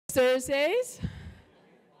Thursdays.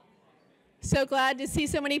 So glad to see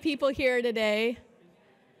so many people here today.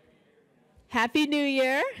 Happy New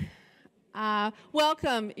Year.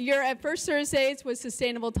 Welcome. You're at First Thursdays with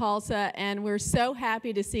Sustainable Tulsa, and we're so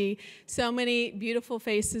happy to see so many beautiful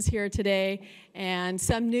faces here today, and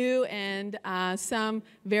some new and some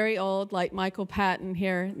very old, like Michael Patton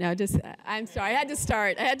here. No, I'm sorry, I had to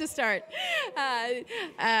start.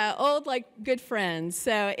 Old like good friends.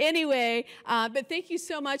 So anyway, but thank you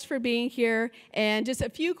so much for being here, and just a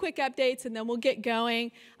few quick updates, and then we'll get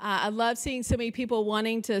going. I love seeing so many people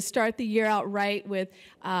wanting to start the year out right with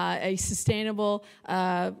a sustainable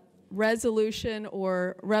resolution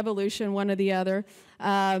or revolution, one or the other.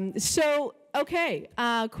 Okay,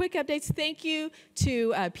 quick updates. Thank you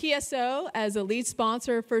to PSO as a lead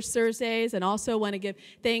sponsor of First Thursdays, and also want to give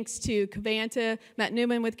thanks to Covanta, Matt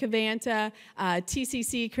Newman with Covanta,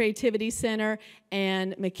 TCC Creativity Center,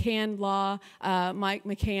 and McCann Law, Mike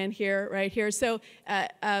McCann here, right here. So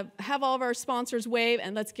have all of our sponsors wave,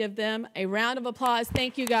 and let's give them a round of applause.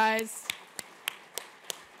 Thank you, guys.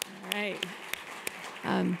 All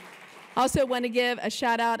right. Also want to give a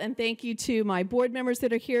shout out and thank you to my board members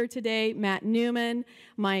that are here today, Matt Newman,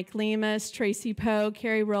 Mike Lemus, Tracy Poe,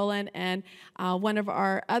 Carrie Rowland, and one of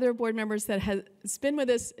our other board members that has been with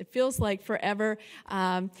us, it feels like forever,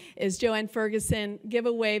 is Joanne Ferguson. Give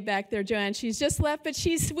a wave back there, Joanne. She's just left, but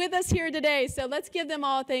she's with us here today. So let's give them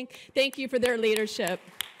all thank you for their leadership.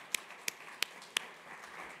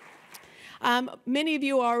 Many of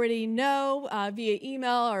you already know via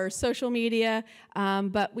email or social media,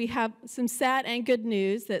 but we have some sad and good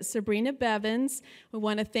news that Sabrina Bevins, we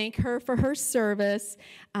want to thank her for her service,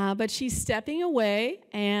 but she's stepping away,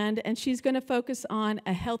 and she's going to focus on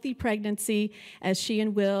a healthy pregnancy as she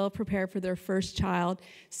and Will prepare for their first child.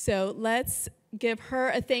 So let's give her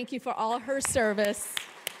a thank you for all of her service.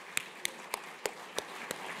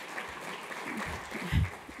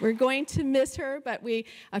 We're going to miss her, but we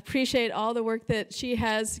appreciate all the work that she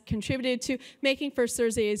has contributed to making First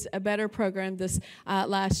Thursdays a better program this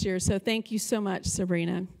last year. So thank you so much,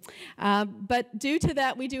 Sabrina. But due to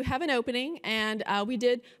that, we do have an opening, and we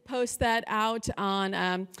did post that out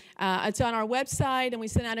on, it's on our website, and we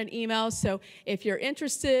sent out an email. So if you're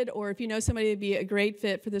interested, or if you know somebody who would be a great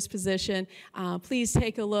fit for this position, please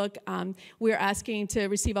take a look. We're asking to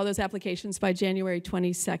receive all those applications by January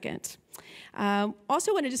 22nd.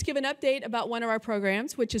 Also want to just give an update about one of our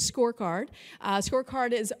programs, which is Scorecard.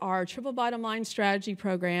 Scorecard is our triple bottom line strategy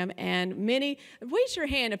program, and raise your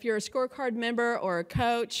hand if you're a Scorecard member or a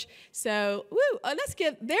coach. So,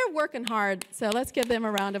 they're working hard, so let's give them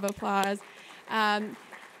a round of applause.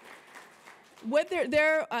 What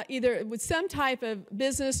they're either with some type of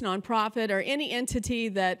business, nonprofit, or any entity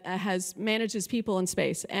that manages people in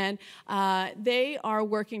space, and they are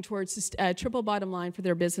working towards a triple bottom line for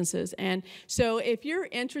their businesses. And so, if you're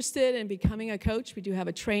interested in becoming a coach, we do have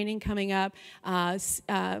a training coming up.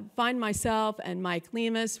 Find myself and Mike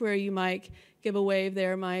Lemus, where you, Mike, give a wave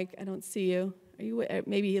there, Mike. I don't see you.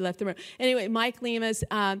 Maybe he left the room. Anyway, Mike Lemus,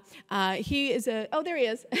 he is there he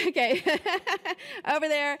is. Okay, over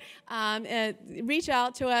there. Reach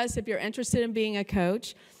out to us if you're interested in being a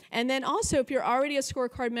coach. And then also, if you're already a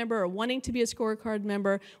Scorecard member or wanting to be a Scorecard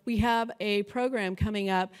member, we have a program coming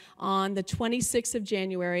up on the 26th of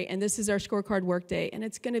January, and this is our Scorecard Work Day. And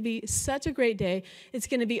it's going to be such a great day. It's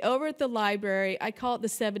going to be over at the library. I call it the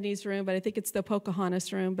 70s room, but I think it's the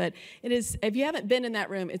Pocahontas room. But it is, if you haven't been in that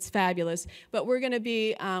room, it's fabulous. But we're going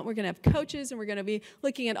to have coaches, and we're going to be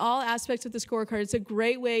looking at all aspects of the Scorecard. It's a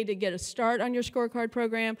great way to get a start on your Scorecard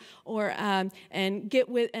program, or and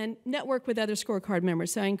network with other Scorecard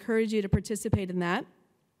members. So I encourage you to participate in that.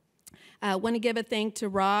 I want to give a thank to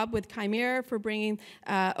Rob with Chimera for bringing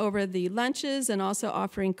over the lunches and also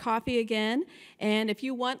offering coffee again. And if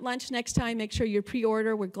you want lunch next time, make sure you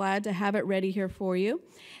pre-order. We're glad to have it ready here for you.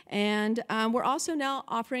 And we're also now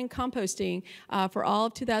offering composting for all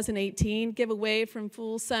of 2018. Giveaway from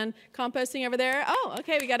Tulsan Composting over there. Oh,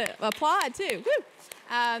 okay, we got to applaud too.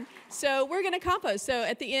 Woo! So we're going to compost. So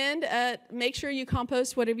at the end, make sure you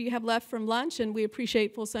compost whatever you have left from lunch, and we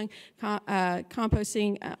appreciate Tulsa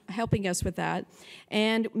Composting helping us with that.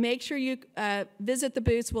 And make sure you visit the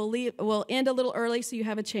booths. We'll end a little early so you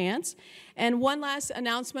have a chance. And one last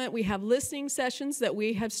announcement, we have listening sessions that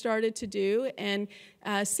we have started to do. And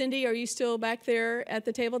Cindy, are you still back there at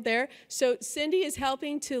the table there? So Cindy is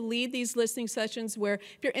helping to lead these listening sessions where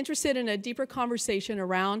if you're interested in a deeper conversation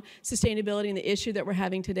around sustainability and the issue that we're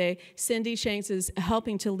having today, Cindy Shanks is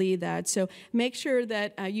helping to lead that. So make sure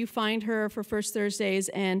that you find her for First Thursdays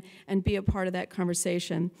and be a part of that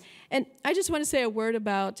conversation. And I just want to say a word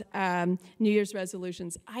about New Year's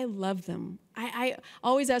resolutions. I love them. I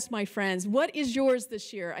always ask my friends, what is yours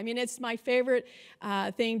this year? I mean, it's my favorite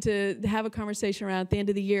thing to have a conversation around at the end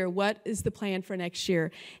of the year. What is the plan for next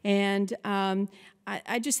year? And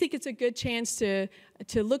I just think it's a good chance to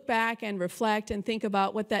look back and reflect and think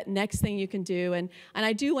about what that next thing you can do. And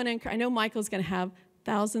I do want to, I know Michael's going to have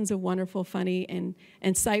thousands of wonderful, funny, and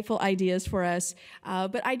insightful ideas for us.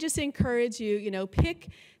 But I just encourage you,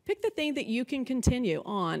 pick the thing that you can continue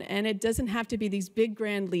on. And it doesn't have to be these big,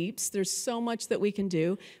 grand leaps. There's so much that we can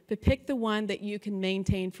do. But pick the one that you can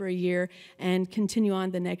maintain for a year and continue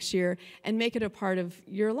on the next year and make it a part of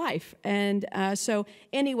your life. And so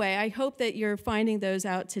anyway, I hope that you're finding those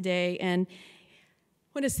out today. And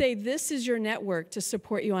I want to say this is your network to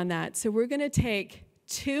support you on that. So we're going to take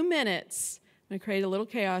 2 minutes. I'm going to create a little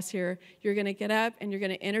chaos here. You're going to get up and you're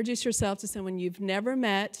going to introduce yourself to someone you've never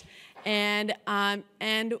met. And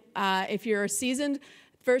if you're a seasoned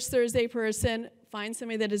First Thursday person, find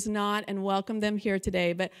somebody that is not and welcome them here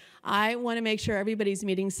today. But I want to make sure everybody's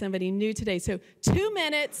meeting somebody new today. So 2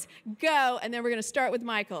 minutes, go, and then we're going to start with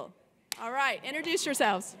Michael. All right, introduce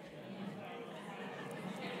yourselves.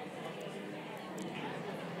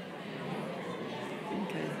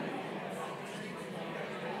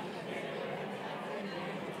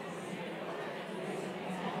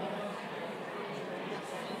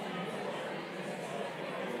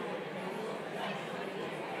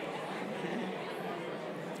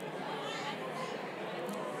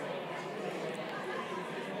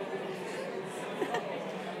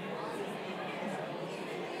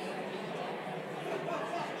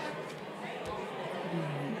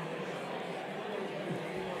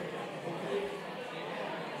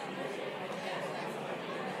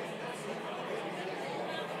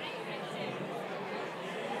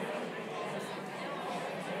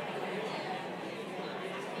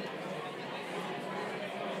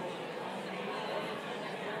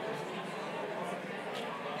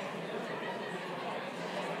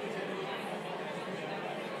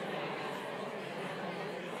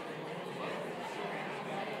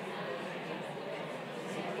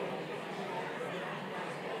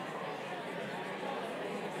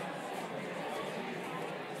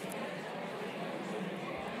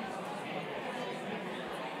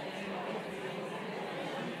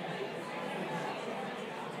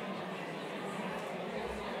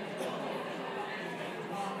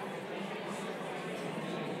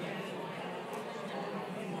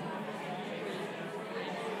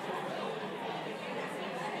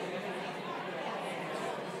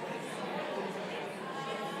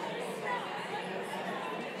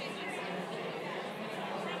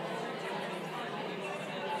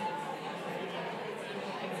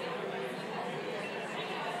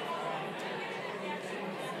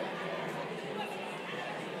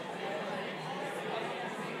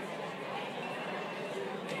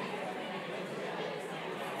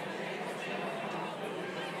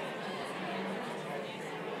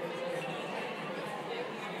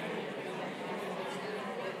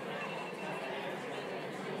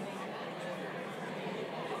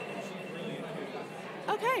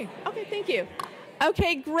 Okay, thank you.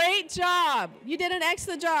 Okay, great job. You did an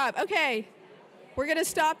excellent job. Okay, we're going to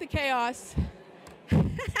stop the chaos.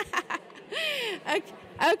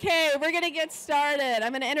 Okay, we're going to get started.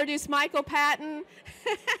 I'm going to introduce Michael Patton.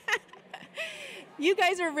 You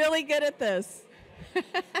guys are really good at this.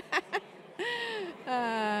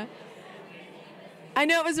 I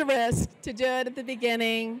know it was a risk to do it at the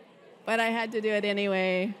beginning, but I had to do it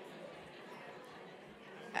anyway.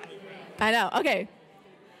 I know. Okay.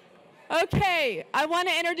 Okay, I want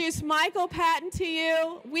to introduce Michael Patton to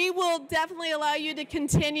you. We will definitely allow you to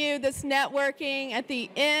continue this networking at the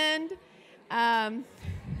end.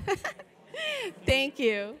 Thank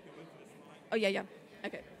you. Oh, yeah.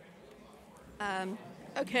 Okay.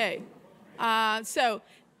 Okay.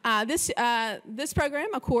 This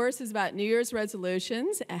program, of course, is about New Year's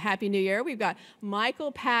resolutions. A Happy New Year. We've got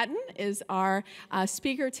Michael Patton is our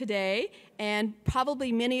speaker today, and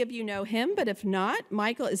probably many of you know him, but if not,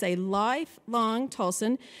 Michael is a lifelong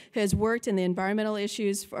Tulsan who has worked in the environmental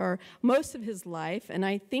issues for most of his life, and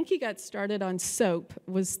I think he got started on soap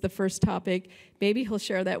was the first topic. Maybe he'll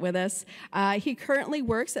share that with us. He currently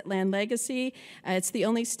works at Land Legacy. It's the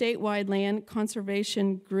only statewide land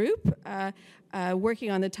conservation group working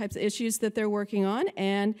on the types of issues that they're working on,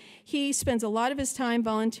 and he spends a lot of his time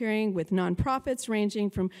volunteering with nonprofits ranging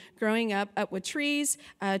from growing up with trees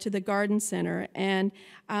to the Garden Center. And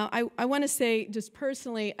I want to say, just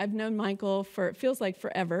personally, I've known Michael for, it feels like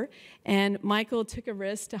forever. And Michael took a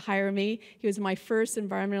risk to hire me. He was my first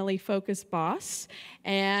environmentally focused boss.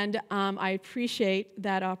 And I appreciate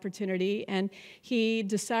that opportunity. And he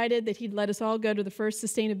decided that he'd let us all go to the first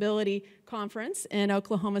sustainability conference in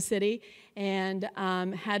Oklahoma City, and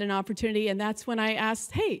had an opportunity. And that's when I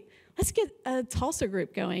asked, hey, let's get a Tulsa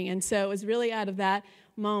group going. And so it was really out of that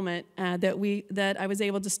moment that I was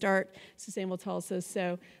able to start Sustainable Tulsa.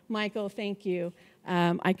 So Michael, thank you.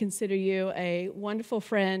 I consider you a wonderful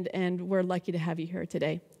friend, and we're lucky to have you here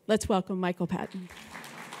today. Let's welcome Michael Patton.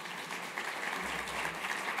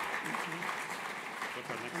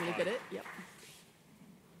 I'm going to get it? Yep.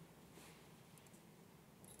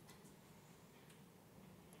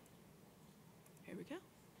 Here we go.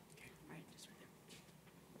 Okay. All right, just right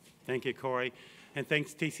there. Thank you, Corey. And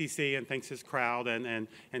thanks, TCC, and thanks this crowd, and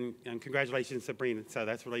congratulations, Sabrina. So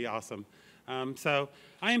that's really awesome. So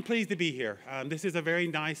I am pleased to be here. This is a very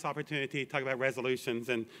nice opportunity to talk about resolutions,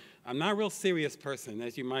 and I'm not a real serious person,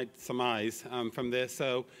 as you might surmise from this.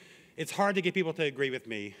 So it's hard to get people to agree with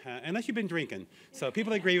me, unless you've been drinking. So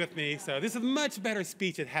people agree with me. So this is a much better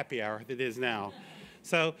speech at happy hour than it is now.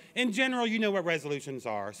 So in general, you know what resolutions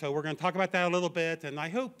are. So we're going to talk about that a little bit, and I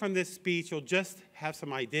hope from this speech you'll just have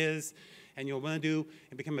some ideas, and you'll want to do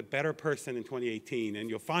and become a better person in 2018. And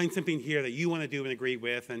you'll find something here that you want to do and agree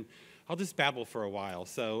with, and I'll just babble for a while.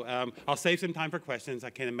 So I'll save some time for questions. I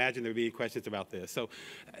can't imagine there would be any questions about this. So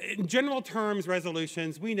in general terms,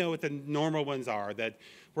 resolutions, we know what the normal ones are, that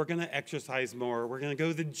we're going to exercise more. We're going to go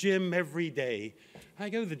to the gym every day. I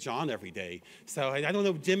go to the John every day. So I don't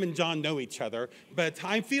know if Jim and John know each other, but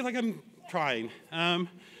I feel like I'm trying.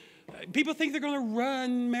 People think they're going to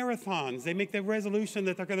run marathons. They make the resolution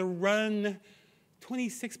that they're going to run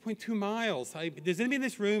 26.2 miles. Does anybody in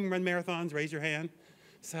this room run marathons? Raise your hand.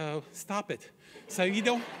 So stop it. So you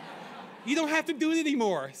don't have to do it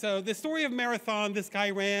anymore. So the story of marathon, this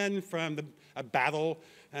guy ran from a battle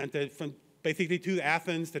from basically to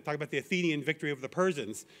Athens to talk about the Athenian victory over the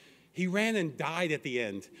Persians. He ran and died at the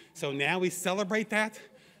end. So now we celebrate that.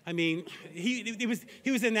 I mean, he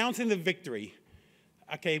was announcing the victory.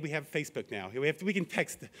 Okay, we have Facebook now. We can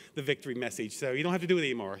text the victory message, so you don't have to do it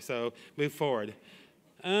anymore. So move forward.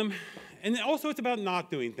 And also, it's about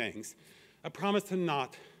not doing things. A promise to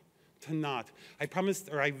not. I promise,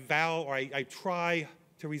 or I vow, or I try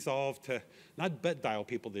to resolve to not butt dial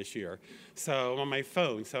people this year. So on my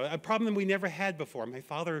phone. So a problem we never had before. My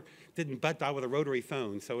father didn't butt dial with a rotary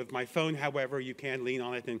phone. So with my phone, however, you can lean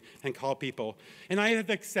on it and call people. And I have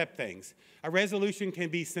to accept things. A resolution can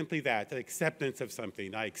be simply that, an acceptance of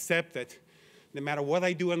something. I accept that no matter what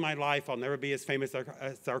I do in my life, I'll never be as famous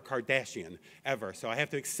as our Kardashian, ever. So I have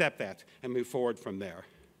to accept that and move forward from there.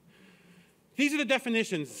 These are the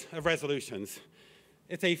definitions of resolutions.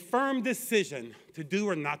 It's a firm decision to do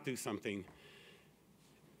or not do something.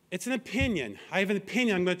 It's an opinion. I have an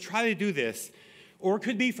opinion. I'm going to try to do this. Or it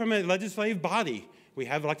could be from a legislative body. We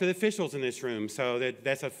have elected officials in this room, so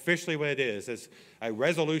that's officially what it is. It's a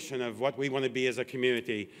resolution of what we want to be as a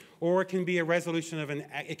community. Or it can be a resolution of an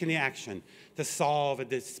action to solve a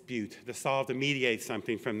dispute, to mediate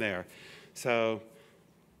something from there. So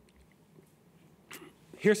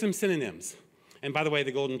here's some synonyms. And by the way,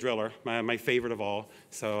 the Golden Driller, my favorite of all.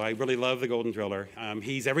 So I really love the Golden Driller.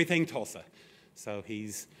 He's everything Tulsa. So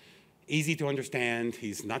he's easy to understand.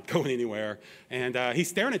 He's not going anywhere. And he's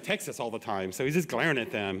staring at Texas all the time. So he's just glaring at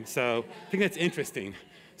them. So I think that's interesting.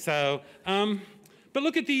 So, but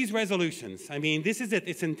look at these resolutions. I mean, this is it.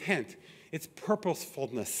 It's intent. It's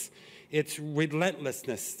purposefulness. It's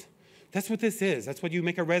relentlessness. That's what this is. That's what you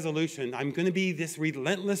make a resolution. I'm going to be this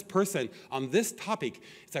relentless person on this topic.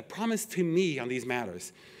 It's a promise to me on these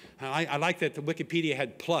matters. I like that the Wikipedia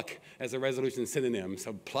had pluck as a resolution synonym.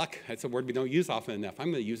 So pluck, that's a word we don't use often enough.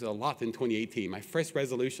 I'm going to use it a lot in 2018. My first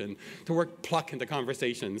resolution to work pluck into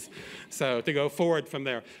conversations. So to go forward from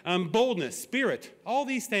there. Boldness, spirit, all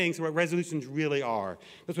these things are what resolutions really are.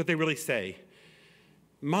 That's what they really say.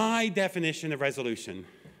 My definition of resolution,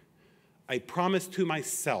 I promise to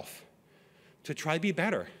myself to try to be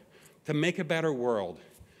better, to make a better world.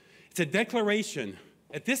 It's a declaration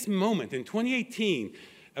at this moment in 2018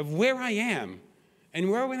 of where I am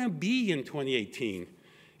and where I want to be in 2018.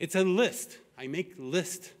 It's a list. I make a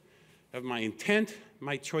list of my intent,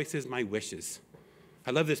 my choices, my wishes.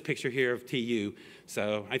 I love this picture here of TU.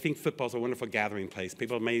 So I think football's a wonderful gathering place.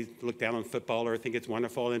 People may look down on football or think it's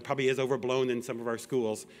wonderful, and it probably is overblown in some of our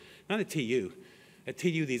schools. Not at TU. At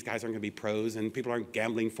TU, these guys aren't going to be pros, and people aren't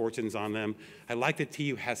gambling fortunes on them. I like that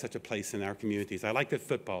TU has such a place in our communities. I like that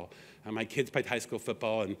football. My kids played high school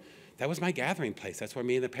football, and that was my gathering place. That's where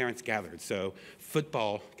me and the parents gathered. So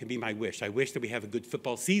football can be my wish. I wish that we have a good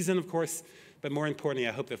football season, of course, but more importantly,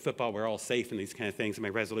 I hope that football, we're all safe in these kind of things, and my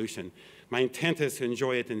resolution. My intent is to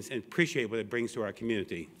enjoy it and appreciate what it brings to our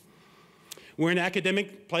community. We're an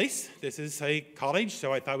academic place. This is a college,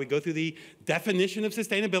 so I thought we'd go through the definition of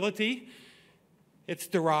sustainability. It's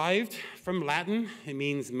derived from Latin. It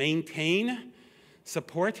means maintain,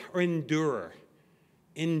 support, or endure.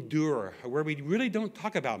 Endure, a word we really don't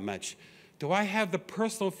talk about much. Do I have the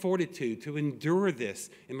personal fortitude to endure this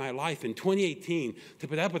in my life in 2018, to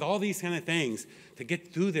put up with all these kind of things, to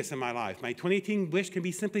get through this in my life? My 2018 wish can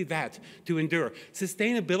be simply that, to endure.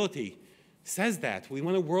 Sustainability says that. We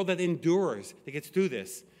want a world that endures, that gets through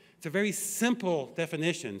this. It's a very simple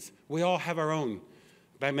definitions. We all have our own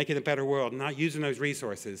about making a better world, not using those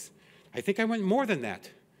resources. I think I want more than that.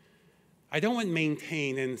 I don't want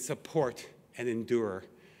maintain and support and endure.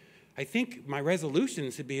 I think my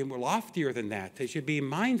resolutions should be loftier than that. They should be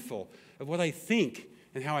mindful of what I think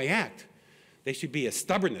and how I act. They should be a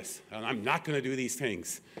stubbornness. I'm not going to do these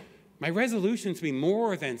things. My resolutions should be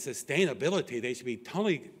more than sustainability. They should be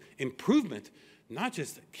totally improvement, not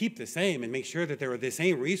just keep the same and make sure that there are the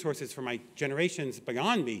same resources for my generations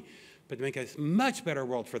beyond me, but to make a much better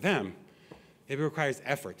world for them. It requires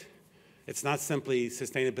effort. It's not simply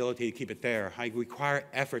sustainability to keep it there. I require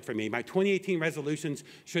effort from me. My 2018 resolutions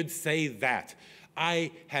should say that.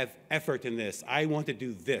 I have effort in this. I want to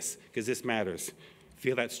do this because this matters.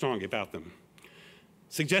 Feel that strong about them.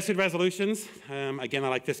 Suggested resolutions. Again, I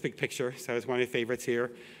like this big picture, so it's one of my favorites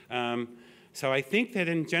here. So I think that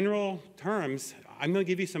in general terms, I'm going to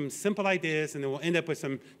give you some simple ideas, and then we'll end up with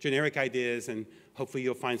some generic ideas, and hopefully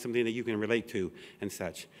you'll find something that you can relate to and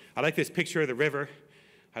such. I like this picture of the river.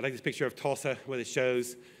 I like this picture of Tulsa, what it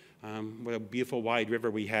shows, what a beautiful wide river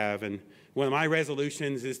we have. And one of my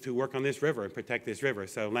resolutions is to work on this river and protect this river.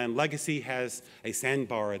 So Land Legacy has a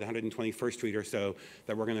sandbar at 121st Street or so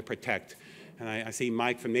that we're going to protect. And I see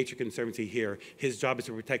Mike from Nature Conservancy here. His job is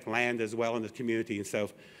to protect land as well in the community. And so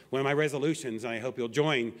one of my resolutions, and I hope you'll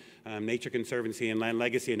join Nature Conservancy and Land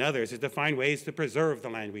Legacy and others, is to find ways to preserve the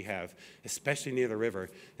land we have, especially near the river,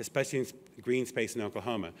 especially in green space in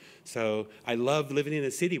Oklahoma. So I love living in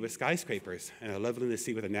a city with skyscrapers, and I love living in a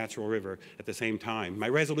city with a natural river at the same time. My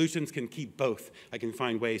resolutions can keep both. I can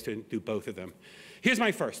find ways to do both of them. Here's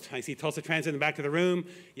my first. I see Tulsa Transit in the back of the room.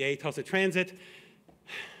 Yay, Tulsa Transit.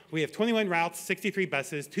 We have 21 routes, 63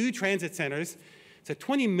 buses, 2 transit centers. It's a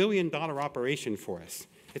 $20 million operation for us.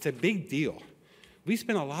 It's a big deal. We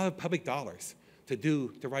spend a lot of public dollars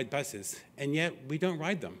to ride buses, and yet we don't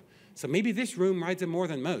ride them. So maybe this room rides them more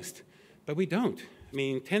than most, but we don't. I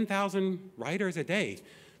mean, 10,000 riders a day.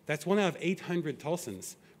 That's 1 out of 800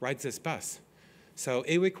 Tulsans rides this bus. So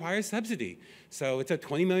it requires subsidy. So it's a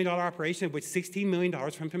 $20 million operation, of which $16 million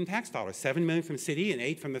from tax dollars, $7 million from city and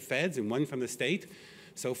 $8 from the feds and $1 from the state.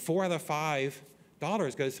 So 4 out of $5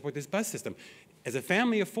 goes to support this bus system. As a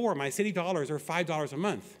family of 4, my city dollars are $5 a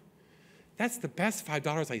month. That's the best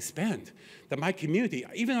 $5 I spend. That my community,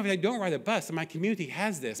 even if I don't ride a bus, my community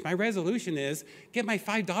has this. My resolution is get my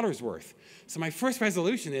 $5 worth. So my first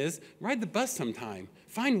resolution is ride the bus sometime.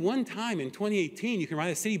 Find one time in 2018 you can ride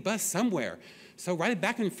a city bus somewhere. So ride it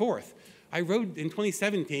back and forth. I rode in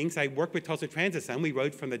 2017, because I worked with Tulsa Transit Some. We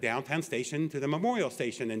rode from the downtown station to the Memorial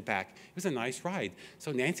Station and back. It was a nice ride.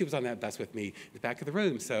 So Nancy was on that bus with me in the back of the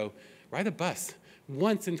room. So ride a bus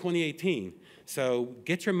once in 2018. So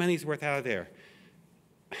get your money's worth out of there.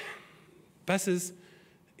 Buses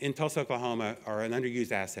in Tulsa, Oklahoma are an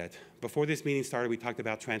underused asset. Before this meeting started, we talked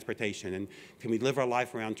about transportation and can we live our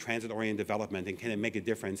life around transit-oriented development and can it make a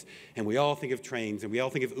difference? And we all think of trains and we all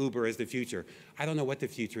think of Uber as the future. I don't know what the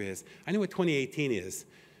future is. I know what 2018 is.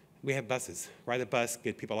 We have buses. Ride a bus,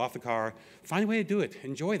 get people off the car, find a way to do it,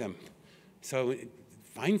 enjoy them. So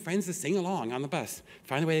find friends to sing along on the bus.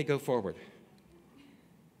 Find a way to go forward.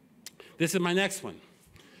 This is my next one.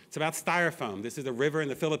 It's about styrofoam. This is a river in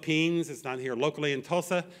the Philippines. It's not here locally in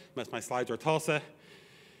Tulsa, unless my slides are Tulsa.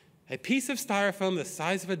 A piece of styrofoam the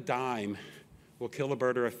size of a dime will kill a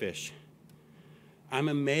bird or a fish. I'm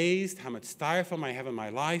amazed how much styrofoam I have in my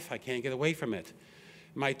life. I can't get away from it.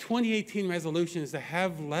 My 2018 resolution is to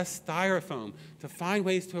have less styrofoam, to find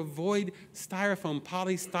ways to avoid styrofoam,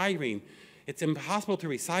 polystyrene. It's impossible to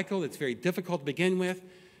recycle. It's very difficult to begin with.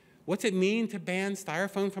 What's it mean to ban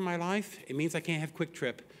styrofoam from my life? It means I can't have Quick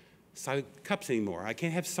Trip cups anymore. I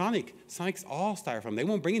can't have Sonic. Sonic's all styrofoam. They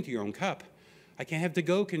won't bring it to your own cup. I can't have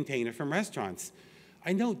to-go container from restaurants.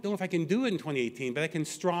 I don't know if I can do it in 2018, but I can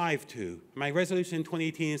strive to. My resolution in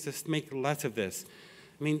 2018 is to make less of this.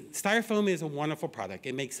 I mean, styrofoam is a wonderful product.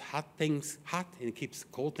 It makes hot things hot, and it keeps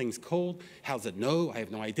cold things cold. How does it know? I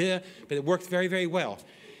have no idea, but it works very, very well.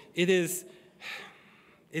 It's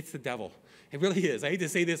the devil. It really is. I hate to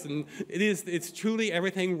say this, and it's truly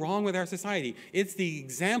everything wrong with our society. It's the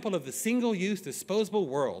example of the single-use, disposable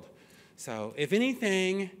world. So if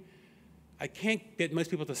anything, I can't get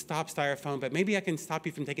most people to stop styrofoam, but maybe I can stop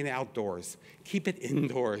you from taking it outdoors. Keep it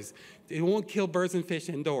indoors. It won't kill birds and fish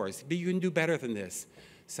indoors, but you can do better than this.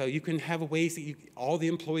 So you can have ways that all the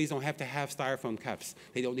employees don't have to have styrofoam cups.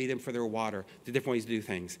 They don't need them for their water. There are different ways to do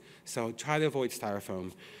things. So try to avoid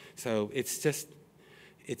styrofoam. So it's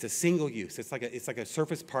a single use. It's like a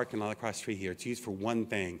surface parking lot across the street here. It's used for one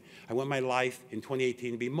thing. I want my life in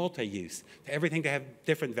 2018 to be multi-use, to everything to have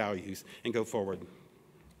different values and go forward.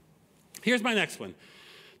 Here's my next one.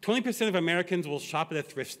 20% of Americans will shop at a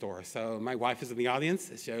thrift store. So my wife is in the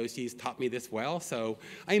audience, so she's taught me this well. So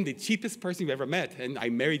I am the cheapest person you've ever met, and I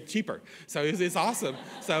married cheaper. So it's awesome.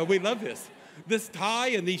 So we love this. This tie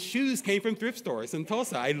and these shoes came from thrift stores in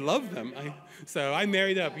Tulsa. I love them. So I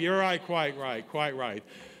married up. You're right, quite right.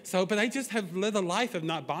 So, but I just have lived a life of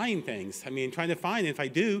not buying things. I mean, trying to find, if I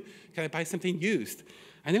do, can I buy something used?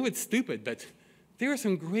 I know it's stupid, but there are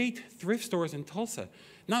some great thrift stores in Tulsa,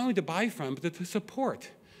 not only to buy from, but to support.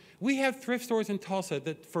 We have thrift stores in Tulsa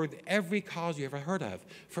that for every cause you ever heard of,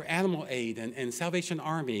 for Animal Aid and Salvation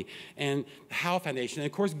Army and the Howe Foundation, and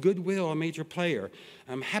of course Goodwill, a major player,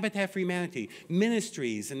 Habitat for Humanity,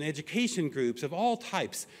 ministries and education groups of all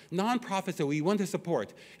types, nonprofits that we want to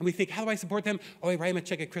support. And we think, how do I support them? Oh, I write them a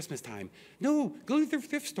check at Christmas time. No, go to the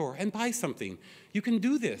thrift store and buy something. You can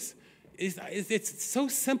do this. It's so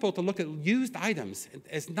simple to look at used items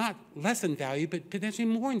as not less in value, but potentially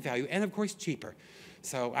more in value, and of course cheaper.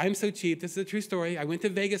 So I'm so cheap. This is a true story. I went to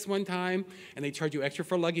Vegas one time, and they charge you extra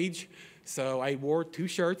for luggage. So I wore 2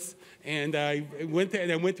 shirts, and I went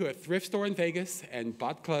to a thrift store in Vegas and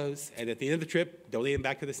bought clothes. And at the end of the trip, donated them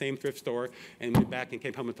back to the same thrift store, and went back and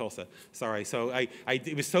came home to Tulsa. Sorry. So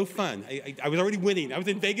it was so fun. I was already winning. I was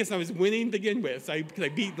in Vegas, and I was winning to begin with. Because I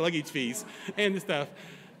beat luggage fees and stuff.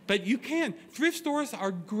 But you can. Thrift stores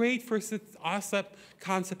are great for the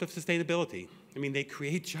concept of sustainability. I mean, they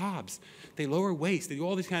create jobs. They lower waste. They do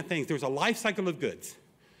all these kind of things. There's a life cycle of goods.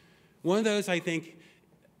 One of those, I think,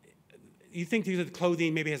 you think these are the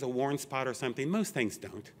clothing maybe has a worn spot or something. Most things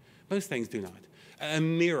don't. Most things do not. A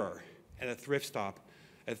mirror at a thrift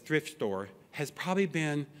store has probably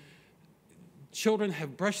been, children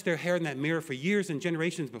have brushed their hair in that mirror for years and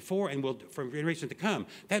generations before and will for generations to come.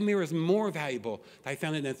 That mirror is more valuable than I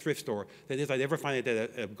found it in a thrift store than I'd ever find it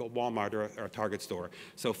at a Walmart or a Target store.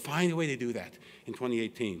 So find a way to do that in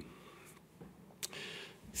 2018.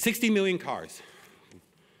 60 million cars.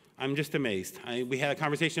 I'm just amazed. We had a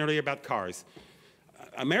conversation earlier about cars.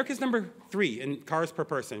 America's number 3 in cars per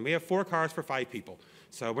person. We have 4 cars for 5 people.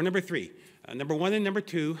 So we're number 3. Number 1 and number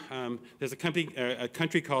 2, there's a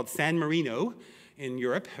country called San Marino in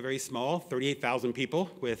Europe, very small, 38,000 people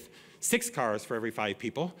with 6 cars for every 5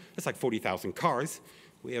 people. That's like 40,000 cars.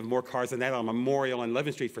 We have more cars than that on Memorial and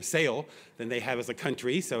 11th Street for sale than they have as a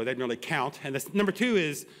country, so it doesn't really count. And number 2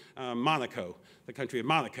 is Monaco, the country of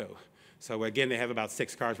Monaco. So again, they have about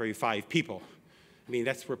 6 cars for every 5 people. I mean,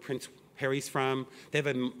 that's where Prince Harry's from. They have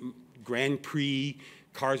a Grand Prix.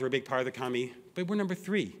 Cars are a big part of the economy, but we're number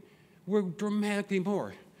 3. We're dramatically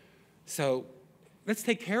more. So let's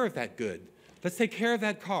take care of that good. Let's take care of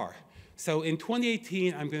that car. So in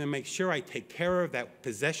 2018, I'm going to make sure I take care of that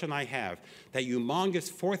possession I have, that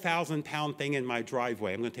humongous 4,000-pound thing in my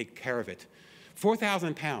driveway. I'm going to take care of it.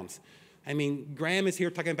 4,000 pounds. I mean, Graham is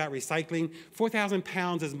here talking about recycling. 4,000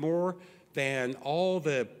 pounds is more than all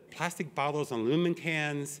the plastic bottles and aluminum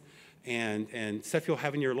cans and stuff you'll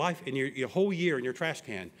have in your life, in your whole year in your trash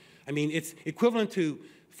can. I mean, it's equivalent to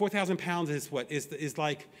 4,000 pounds is what is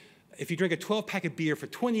like if you drink a 12-pack of beer for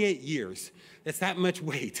 28 years. That's that much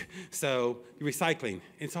weight. So recycling,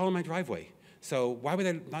 it's all in my driveway. So why would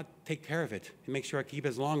I not take care of it and make sure I keep it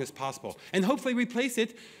as long as possible? And hopefully replace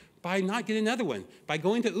it by not getting another one, by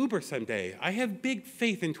going to Uber someday. I have big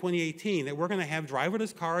faith in 2018 that we're going to have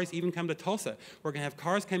driverless cars even come to Tulsa. We're going to have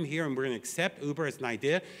cars come here, and we're going to accept Uber as an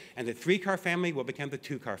idea, and the 3-car family will become the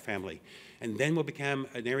 2-car family. And then we'll become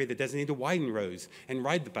an area that doesn't need to widen roads and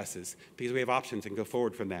ride the buses because we have options and go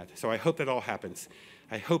forward from that. So I hope that all happens.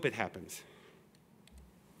 I hope it happens.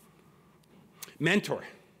 Mentor.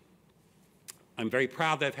 I'm very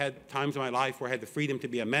proud that I've had times in my life where I had the freedom to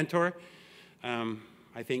be a mentor.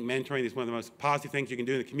 I think mentoring is one of the most positive things you can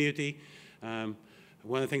do in the community. One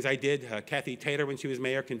of the things I did, Kathy Taylor, when she was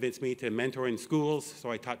mayor, convinced me to mentor in schools, so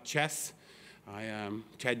I taught chess.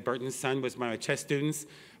 Chad Burton's son was one of my chess students.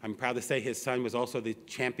 I'm proud to say his son was also the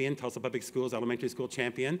champion, Tulsa Public Schools elementary school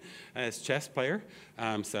champion as chess player.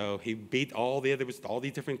 So he beat all these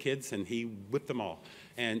different kids, and he whipped them all.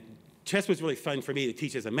 And chess was really fun for me to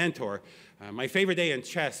teach as a mentor. My favorite day in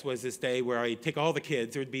chess was this day where I'd take all the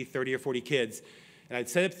kids, there would be 30 or 40 kids, and I'd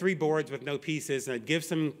set up 3 boards with no pieces, and I'd give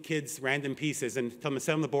some kids random pieces and tell them to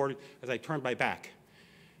set on the board as I turned my back.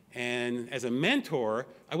 And as a mentor,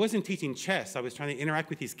 I wasn't teaching chess. I was trying to interact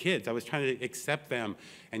with these kids. I was trying to accept them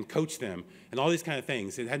and coach them and all these kind of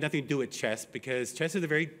things. It had nothing to do with chess because chess is a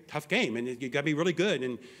very tough game, and you got to be really good,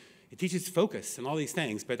 and it teaches focus and all these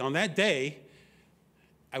things. But on that day,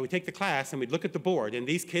 I would take the class, and we'd look at the board, and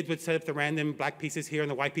these kids would set up the random black pieces here and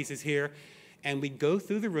the white pieces here, and we'd go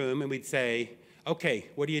through the room, and we'd say, okay,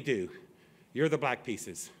 what do? You're the black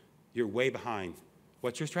pieces. You're way behind.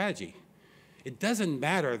 What's your strategy? It doesn't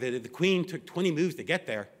matter that if the queen took 20 moves to get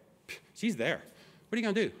there. She's there. What are you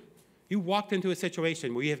going to do? You walked into a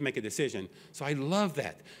situation where you have to make a decision. So I love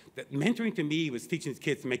that. That mentoring to me was teaching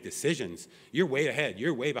kids to make decisions. You're way ahead.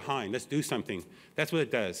 You're way behind. Let's do something. That's what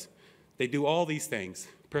it does. They do all these things: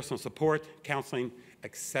 personal support, counseling,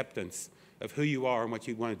 acceptance of who you are and what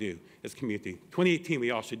you want to do as a community. 2018,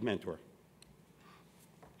 we all should mentor.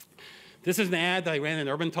 This is an ad that I ran in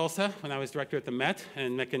urban Tulsa when I was director at the Met,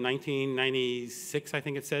 and back in 1996, I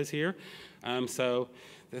think it says here. So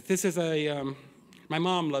this is my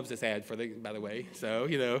mom loves this ad, by the way.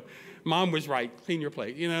 So, mom was right, clean your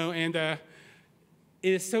plate, and it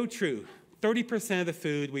is so true. 30% of the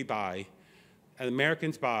food we buy,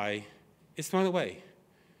 Americans buy, is thrown away.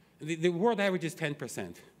 The world average is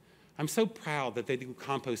 10%. I'm so proud that they do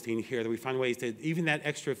composting here, that we find ways to, even that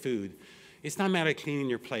extra food, it's not a matter of cleaning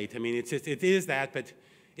your plate. I mean, it is that, but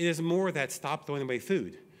it is more that stop throwing away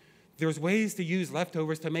food. There's ways to use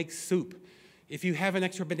leftovers to make soup. If you have an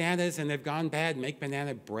extra bananas and they've gone bad, make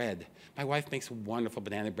banana bread. My wife makes wonderful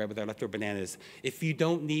banana bread with our leftover bananas. If you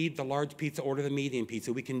don't need the large pizza, order the medium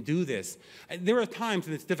pizza. We can do this. There are times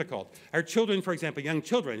when it's difficult. Our children, for example, young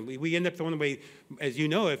children, we end up throwing away, as you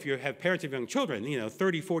know, if you have parents of young children,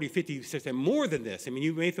 30, 40, 50%, more than this. I mean,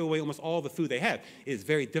 you may throw away almost all the food they have. It is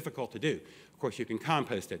very difficult to do. Of course, you can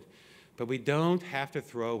compost it. But we don't have to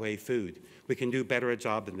throw away food. We can do better a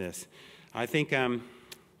job than this. I think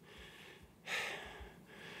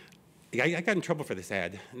I got in trouble for this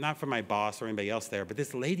ad, not from my boss or anybody else there, but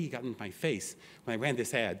this lady got in my face when I ran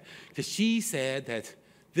this ad, because she said that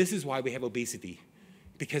this is why we have obesity,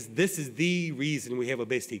 because this is the reason we have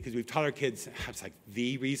obesity, because we've taught our kids. I was like,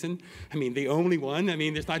 the reason? I mean, the only one? I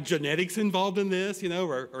mean, there's not genetics involved in this,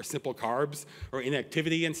 or simple carbs or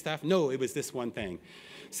inactivity and stuff. No, it was this one thing.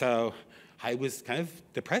 So I was kind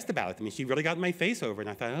of depressed about it. I mean, she really got in my face over it. And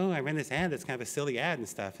I thought, I ran this ad that's kind of a silly ad and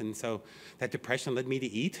stuff. And so that depression led me to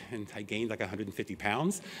eat, and I gained like 150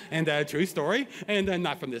 pounds. And true story, and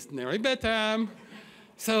not from this scenario. But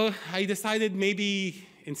so I decided maybe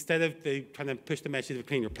instead of trying to push the message of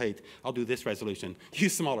clean your plate, I'll do this resolution: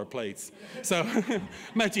 use smaller plates. So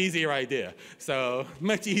much easier idea. So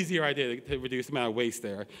much easier idea to reduce the amount of waste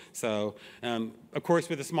there. So of course,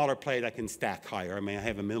 with a smaller plate, I can stack higher. I mean, I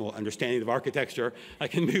have a minimal understanding of architecture. I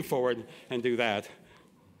can move forward and do that.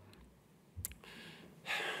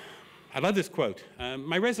 I love this quote.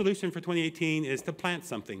 My resolution for 2018 is to plant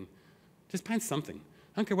something. Just plant something.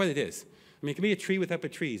 I don't care what it is. I mean, it can be a tree with Up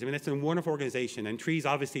with Trees. I mean, that's a wonderful organization, and trees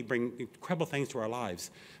obviously bring incredible things to our lives.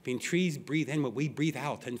 I mean, trees breathe in what we breathe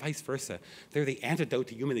out, and vice versa. They're the antidote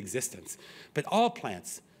to human existence. But all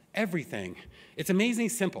plants, everything, it's amazingly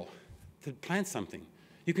simple to plant something.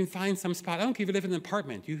 You can find some spot. I don't care if you live in an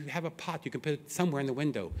apartment. You have a pot. You can put it somewhere in the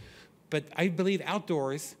window. But I believe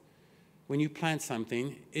outdoors, when you plant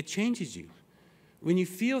something, it changes you. When you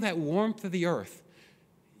feel that warmth of the earth,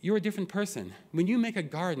 you're a different person. When you make a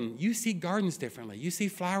garden, you see gardens differently. You see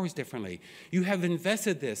flowers differently. You have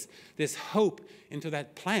invested this hope into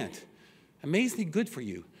that plant. Amazingly good for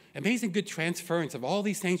you. Amazing good transference of all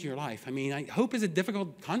these things in your life. I mean, hope is a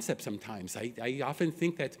difficult concept sometimes. I often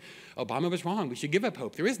think that Obama was wrong. We should give up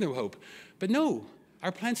hope. There is no hope. But no,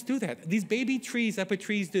 our plants do that. These baby trees, Up with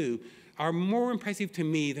Trees do, are more impressive to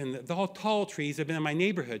me than the tall trees that have been in my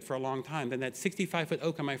neighborhood for a long time, than that 65-foot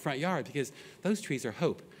oak in my front yard, because those trees are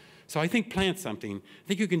hope. So I think plant something. I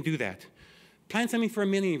think you can do that. Plant something for a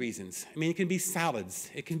million reasons. I mean, it can be salads.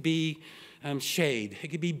 It can be shade. It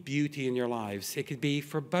could be beauty in your lives. It could be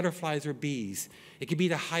for butterflies or bees. It could be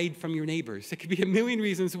to hide from your neighbors. It could be a million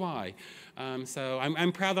reasons why. So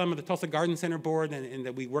I'm proud that I'm on the Tulsa Garden Center board, and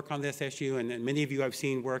that we work on this issue, and many of you I've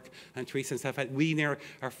seen work on trees and stuff. We near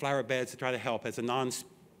our flower beds to try to help as a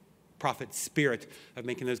non-profit spirit of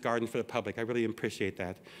making those gardens for the public. I really appreciate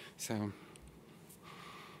that. So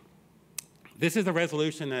This is a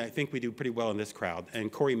resolution that I think we do pretty well in this crowd,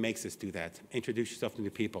 and Corey makes us do that, introduce yourself to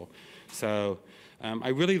new people. So I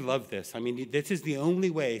really love this. I mean, this is the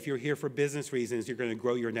only way, if you're here for business reasons, you're going to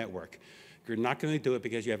grow your network. You're not going to do it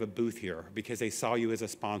because you have a booth here, because they saw you as a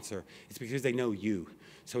sponsor. It's because they know you.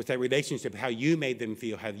 So it's that relationship, how you made them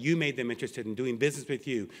feel, how you made them interested in doing business with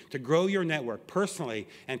you. To grow your network personally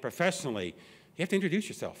and professionally, you have to introduce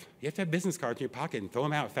yourself. You have to have business cards in your pocket and throw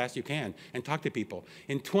them out as fast as you can and talk to people.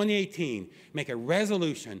 In 2018, make a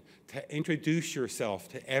resolution to introduce yourself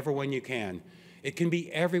to everyone you can. It can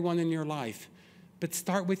be everyone in your life, but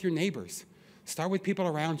start with your neighbors. Start with people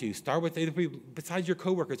around you. Start with other people, besides your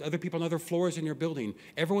coworkers, other people on other floors in your building,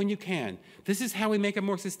 everyone you can. This is how we make a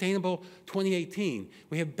more sustainable 2018.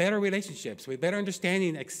 We have better relationships. We have better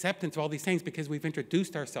understanding, acceptance of all these things because we've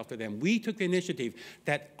introduced ourselves to them. We took the initiative,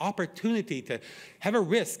 that opportunity to have a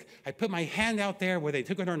risk. I put my hand out there whether they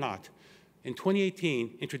took it or not. In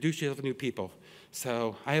 2018, introduce yourself to new people.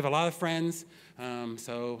 So I have a lot of friends,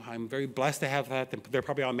 so I'm very blessed to have that. They're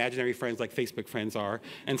probably all imaginary friends like Facebook friends are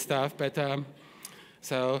and stuff, but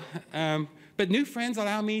new friends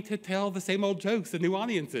allow me to tell the same old jokes to new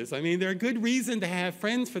audiences. I mean, they're a good reason to have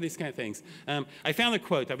friends for these kind of things. I found a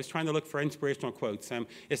quote. I was trying to look for inspirational quotes.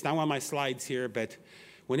 It's not on my slides here, but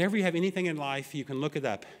whenever you have anything in life, you can look it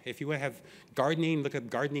up. If you want to have gardening, look up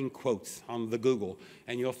gardening quotes on the Google,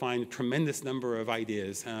 and you'll find a tremendous number of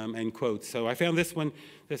ideas and quotes. So I found this one.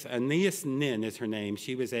 This Aeneas Nin is her name.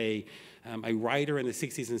 She was a writer in the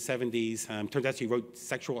 60s and 70s. Turns out she wrote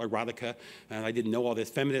sexual erotica. I didn't know all this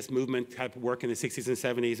feminist movement type of work in the 60s and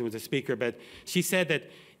 70s and was a speaker, but she said that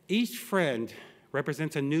each friend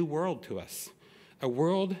represents a new world to us, a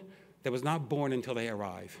world that was not born until they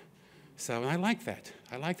arrive. So I like that.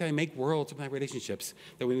 I like that I make worlds with my relationships,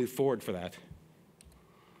 that we move forward for that.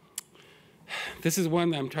 This is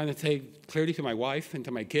one I'm trying to take clearly to my wife and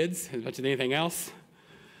to my kids as much as anything else.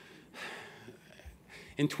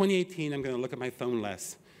 In 2018, I'm going to look at my phone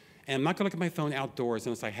less. And I'm not going to look at my phone outdoors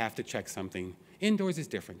unless I have to check something. Indoors is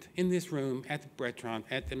different. In this room, at the restaurant,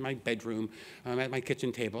 in my bedroom, at my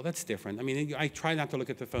kitchen table, that's different. I mean, I try not to look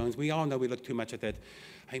at the phones. We all know we look too much at that.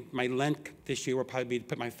 My Lent this year will probably be to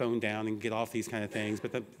put my phone down and get off these kind of things.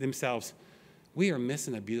 But themselves, we are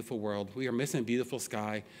missing a beautiful world. We are missing a beautiful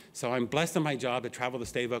sky. So I'm blessed in my job to travel the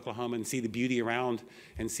state of Oklahoma and see the beauty around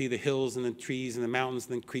and see the hills and the trees and the mountains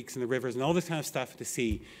and the creeks and the rivers and all this kind of stuff to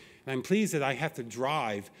see. And I'm pleased that I have to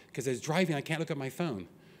drive, because as driving, I can't look at my phone.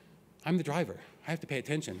 I'm the driver. I have to pay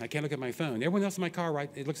attention. I can't look at my phone. Everyone else in my car, right,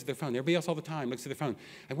 it looks at their phone. Everybody else all the time looks at their phone.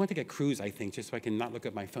 I want to get cruise, I think, just so I can not look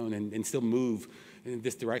at my phone and still move in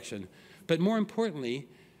this direction. But more importantly,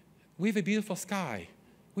 we have a beautiful sky.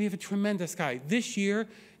 We have a tremendous sky. This year,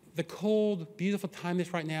 the cold, beautiful time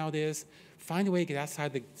this right now it is, find a way to get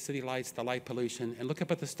outside the city lights, the light pollution, and look up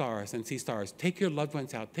at the stars and see stars. Take your loved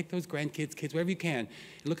ones out. Take those grandkids, kids, wherever you can,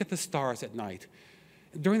 and look at the stars at night.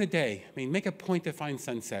 During the day, I mean, make a point to find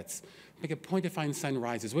sunsets. Make a point to find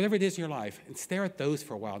sunrises, whatever it is in your life, and stare at those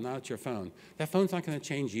for a while, not at your phone. That phone's not going to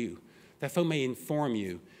change you. That phone may inform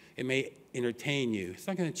you. It may entertain you. It's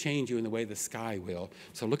not going to change you in the way the sky will.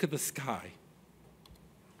 So look at the sky.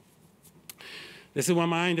 This is one of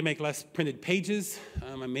mine, to make less printed pages.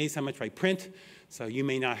 I'm amazed how much I print. So you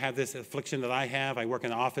may not have this affliction that I have. I work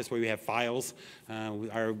in an office where we have files.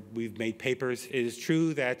 We've made papers. It is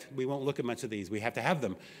true that we won't look at much of these. We have to have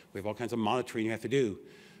them. We have all kinds of monitoring you have to do.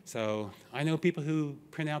 So I know people who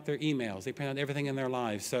print out their emails. They print out everything in their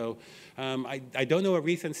lives. So I don't know a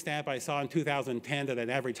recent stat, but I saw in 2010 that an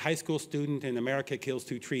average high school student in America kills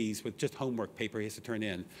 2 trees with just homework paper he has to turn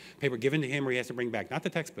in. Paper given to him or he has to bring back, not the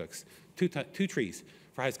textbooks, 2 trees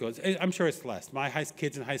for high school. I'm sure it's less. My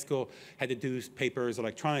kids in high school had to do papers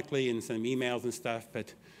electronically and send emails and stuff,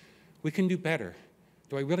 but we can do better.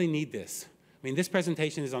 Do I really need this? I mean, this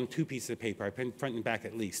presentation is on 2 pieces of paper. I print front and back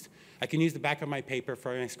at least. I can use the back of my paper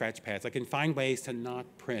for my scratch pads. I can find ways to not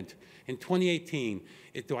print. In 2018,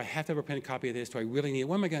 do I have to have a printed copy of this? Do I really need it?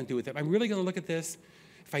 What am I going to do with it? I'm really going to look at this?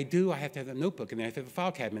 If I do, I have to have a notebook, and then I have to have a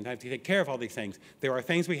file cabinet. I have to take care of all these things. There are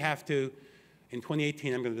things we have to. In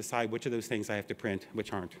 2018, I'm going to decide which of those things I have to print,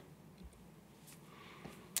 which aren't.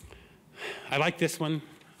 I like this one.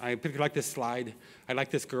 I particularly like this slide. I like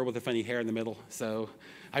this girl with the funny hair in the middle. So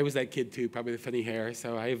I was that kid too, probably with funny hair.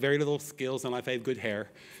 So I have very little skills in life. I have good hair.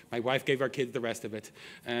 My wife gave our kids the rest of it.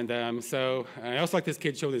 And so I also like this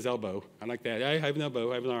kid showing his elbow. I like that. I have an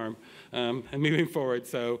elbow. I have an arm. And moving forward.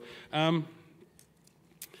 So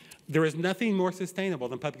there is nothing more sustainable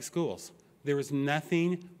than public schools. There is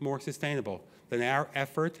nothing more sustainable than our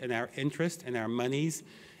effort and our interest and our monies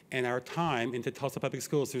and our time into Tulsa Public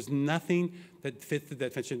Schools. There's nothing that fits the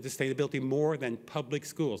definition of sustainability more than public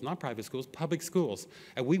schools, not private schools, public schools.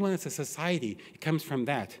 And we want as a society, it comes from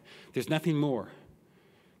that. There's nothing more.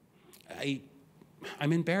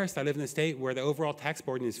 I'm embarrassed. I live in a state where the overall tax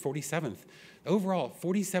burden is 47th. Overall,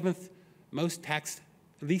 47th least tax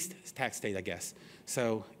state, I guess.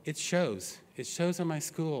 So it shows. It shows in my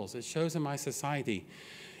schools. It shows in my society.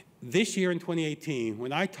 This year in 2018,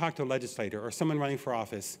 when I talk to a legislator or someone running for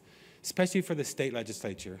office, especially for the state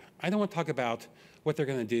legislature, I don't want to talk about what they're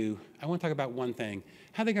going to do. I want to talk about one thing.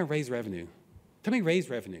 How are they going to raise revenue? Tell me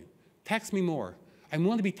raise revenue. Tax me more. I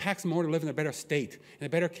want to be taxed more to live in a better state, in a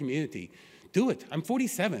better community. Do it. I'm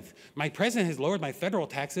 47th. My president has lowered my federal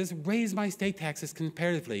taxes, raised my state taxes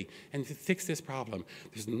comparatively, and to fix this problem.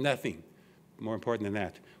 There's nothing more important than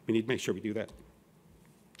that. We need to make sure we do that.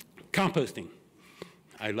 Composting.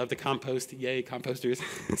 I love to compost. Yay, composters.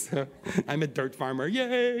 So I'm a dirt farmer.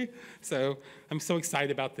 Yay. So I'm so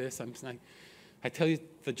excited about this. I tell you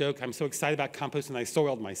the joke, I'm so excited about composting, I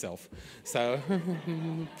soiled myself. So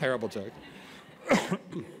terrible joke.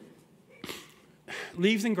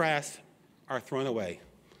 Leaves and grass are thrown away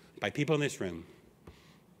by people in this room.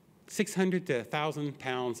 600 to 1,000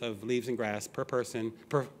 pounds of leaves and grass per person,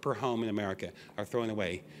 per home in America are thrown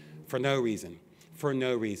away for no reason. For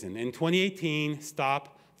no reason. In 2018,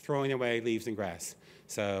 stop throwing away leaves and grass.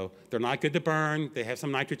 So they're not good to burn. They have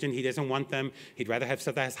some nitrogen. He doesn't want them. He'd rather have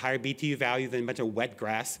stuff that has higher BTU value than a bunch of wet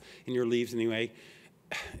grass in your leaves anyway.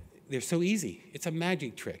 They're so easy. It's a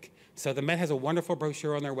magic trick. So the Met has a wonderful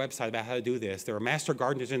brochure on their website about how to do this. There are master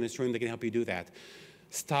gardeners in this room that can help you do that.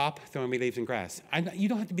 Stop throwing away leaves and grass. You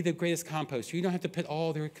don't have to be the greatest composter. You don't have to put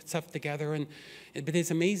all their stuff together. But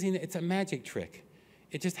it's amazing. It's a magic trick.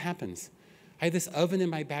 It just happens. I have this oven in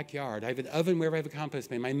my backyard. I have an oven wherever I have a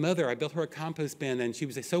compost bin. My mother, I built her a compost bin, and she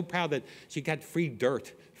was so proud that she got free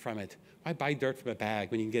dirt from it. Why buy dirt from a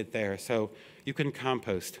bag when you can get it there? So you can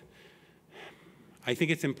compost. I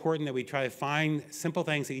think it's important that we try to find simple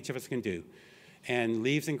things that each of us can do. And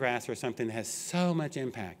leaves and grass are something that has so much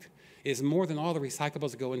impact. It is more than all the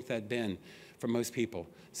recyclables that go into that bin for most people.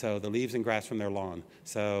 So the leaves and grass from their lawn.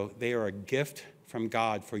 So they are a gift from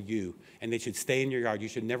God for you, and they should stay in your yard. You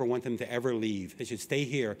should never want them to ever leave. They should stay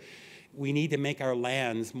here. We need to make our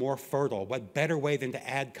lands more fertile. What better way than to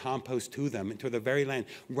add compost to them, to the very land?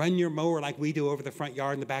 Run your mower like we do over the front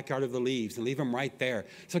yard and the backyard of the leaves and leave them right there.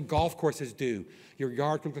 So golf courses do. Your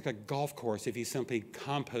yard could look like a golf course if you simply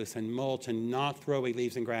compost and mulch and not throw away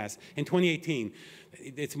leaves and grass. In 2018,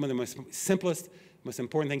 it's one of the most simplest, most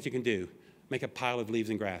important things you can do. Make a pile of leaves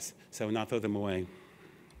and grass, so not throw them away.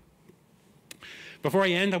 Before I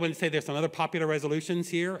end, I want to say there's some other popular resolutions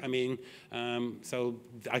here. So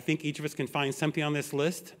I think each of us can find something on this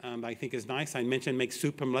list I think is nice. I mentioned make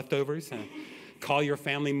soup from leftovers. Call your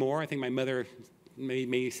family more. I think my mother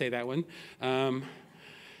may say that one.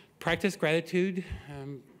 Practice gratitude.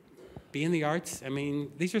 Be in the arts.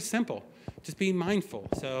 These are simple. Just be mindful.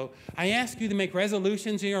 So I ask you to make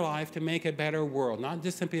resolutions in your life to make a better world, not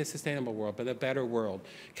just simply a sustainable world, but a better world.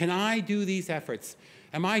 Can I do these efforts?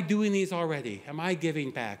 Am I doing these already? Am I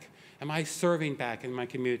giving back? Am I serving back in my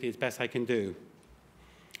community as best I can do?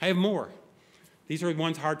 I have more. These are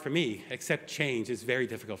ones hard for me. Accept change is very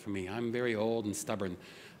difficult for me. I'm very old and stubborn.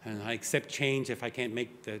 And I accept change if I can't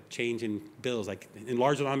make the change in bills, like in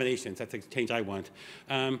large denominations. That's the change I want.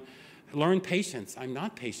 Learn patience. I'm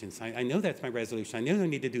not patient. I know that's my resolution. I know I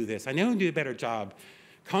need to do this. I know I need to do a better job.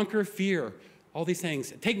 Conquer fear. All these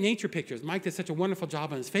things. Take nature pictures. Mike did such a wonderful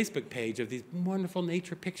job on his Facebook page of these wonderful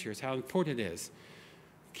nature pictures, how important it is.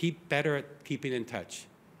 Keep better at keeping in touch.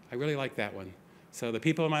 I really like that one. So the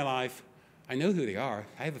people in my life, I know who they are.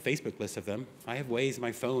 I have a Facebook list of them. I have ways in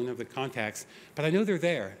my phone of the contacts, but I know they're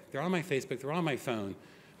there. They're on my Facebook. They're on my phone.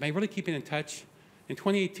 Am I really keeping in touch? In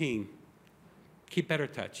 2018, keep better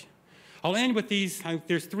touch. I'll end with these.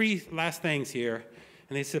 There's three last things here.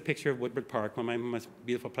 And this is a picture of Woodward Park, one of my most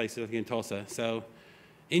beautiful places here in Tulsa. So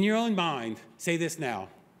in your own mind, say this now.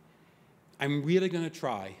 I'm really going to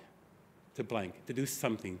try to blank, to do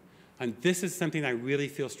something. And this is something I really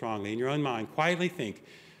feel strongly. In your own mind, quietly think,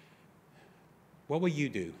 what will you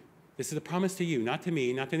do? This is a promise to you, not to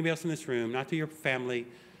me, not to anybody else in this room, not to your family,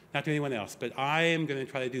 not to anyone else. But I am going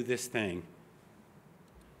to try to do this thing.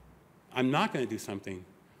 I'm not going to do something.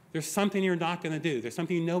 There's something you're not going to do. There's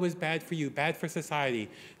something you know is bad for you, bad for society.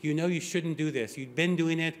 You know you shouldn't do this. You've been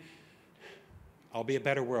doing it. I'll be a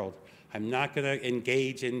better world. I'm not going to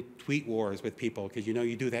engage in tweet wars with people because you know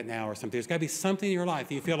you do that now or something. There's got to be something in your life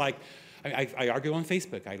that you feel like, I argue on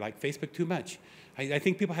Facebook. I like Facebook too much. I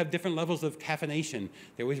think people have different levels of caffeination.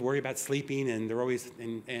 They always worry about sleeping, and they're always,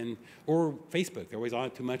 or Facebook, they're always on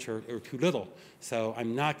it too much or too little. So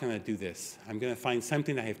I'm not going to do this. I'm going to find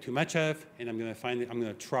something I have too much of, and I'm going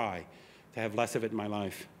to try to have less of it in my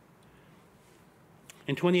life.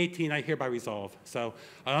 In 2018, I hereby resolve. So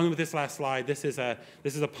along with this last slide, this is a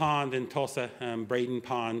pond in Tulsa, Braden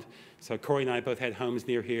Pond. So Corey and I both had homes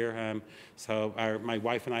near here. So my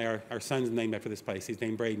wife and I, our son's named after this place. He's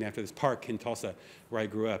named Braden after this park in Tulsa where I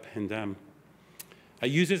grew up. And I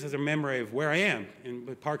use this as a memory of where I am and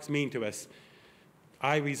what parks mean to us.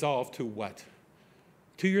 I resolve to what?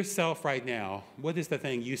 To yourself right now, what is the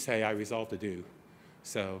thing you say I resolve to do?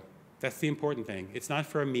 So that's the important thing. It's not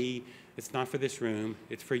for me. It's not for this room.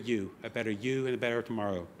 It's for you, a better you and a better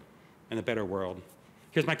tomorrow and a better world.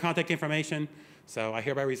 Here's my contact information. So I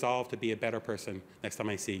hereby resolve to be a better person next time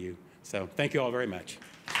I see you. So thank you all very much.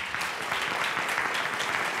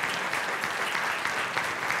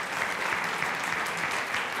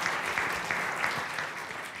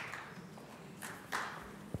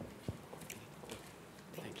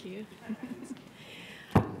 Thank you.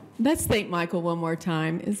 Let's thank Michael one more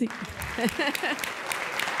time. Is he?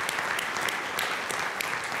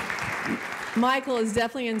 Michael has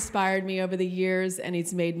definitely inspired me over the years, and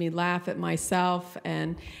he's made me laugh at myself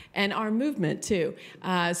and our movement too.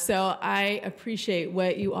 So I appreciate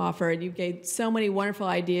what you offered. You gave so many wonderful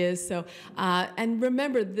ideas. So and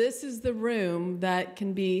remember, this is the room that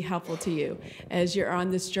can be helpful to you as you're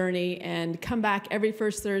on this journey. And come back every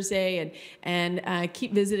first Thursday and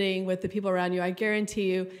keep visiting with the people around you. I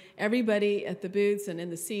guarantee you, everybody at the booths and in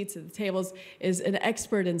the seats at the tables is an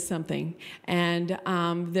expert in something, and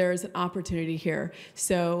there's an opportunity here.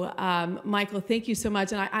 So, Michael, thank you so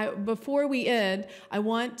much. And before we end, I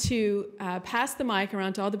want to pass the mic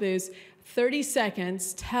around to all the booths. 30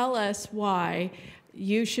 seconds. Tell us why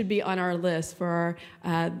you should be on our list for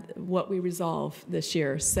what we resolve this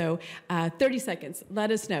year. So, 30 seconds.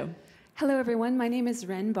 Let us know. Hello, everyone. My name is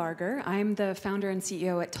Ren Barger. I'm the founder and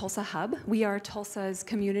CEO at Tulsa Hub. We are Tulsa's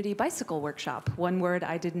community bicycle workshop. One word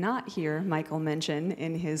I did not hear Michael mention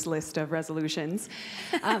in his list of resolutions.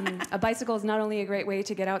 A bicycle is not only a great way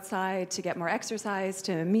to get outside, to get more exercise,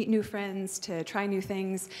 to meet new friends, to try new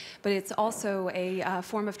things, but it's also a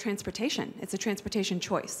form of transportation. It's a transportation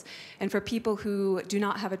choice. And for people who do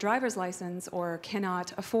not have a driver's license or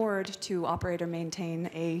cannot afford to operate or maintain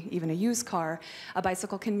even a used car, a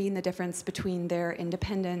bicycle can mean the difference between their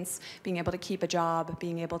independence, being able to keep a job,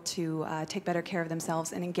 being able to take better care of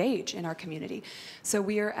themselves and engage in our community. So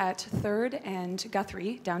we are at 3rd and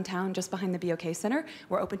Guthrie, downtown, just behind the BOK Center.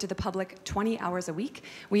 We're open to the public 20 hours a week.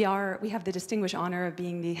 We have the distinguished honor of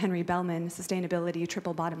being the Henry Bellman Sustainability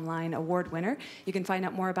Triple Bottom Line Award winner. You can find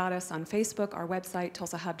out more about us on Facebook, our website,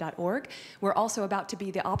 tulsahub.org. We're also about to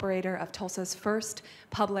be the operator of Tulsa's first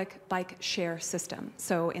public bike share system.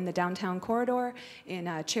 So in the downtown corridor, in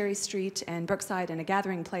Cherry Street and Brookside and a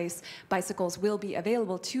gathering place, bicycles will be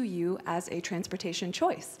available to you as a transportation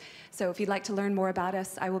choice. So if you'd like to learn more about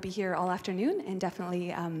us, I will be here all afternoon and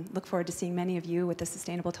definitely look forward to seeing many of you with the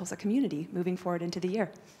Sustainable Tulsa community moving forward into the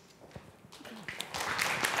year.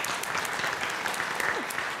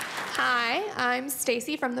 Hi, I'm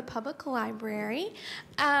Stacy from the Public Library.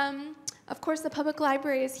 Of course, the Public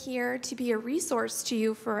Library is here to be a resource to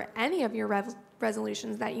you for any of your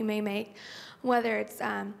resolutions that you may make, whether it's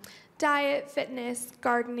diet, fitness,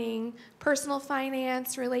 gardening, personal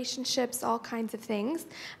finance, relationships, all kinds of things.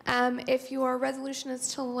 If your resolution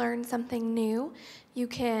is to learn something new, you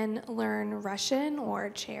can learn Russian or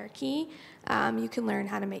Cherokee. You can learn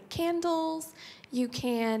how to make candles. You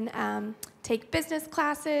can take business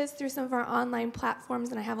classes through some of our online platforms,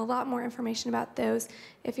 and I have a lot more information about those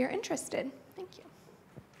if you're interested. Thank you.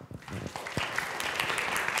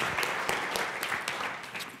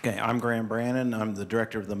 Okay, I'm Graham Brannon. I'm the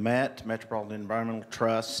director of the MET, Metropolitan Environmental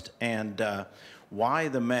Trust. And why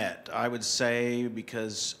the MET? I would say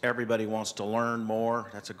because everybody wants to learn more.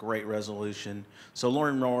 That's a great resolution. So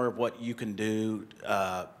learn more of what you can do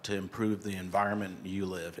to improve the environment you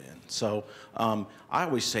live in. So I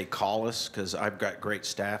always say call us because I've got great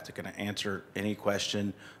staff that can answer any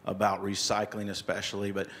question about recycling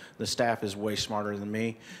especially, but the staff is way smarter than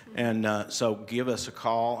me. And so give us a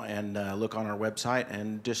call and look on our website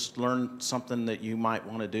and just learn something that you might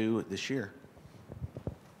want to do this year.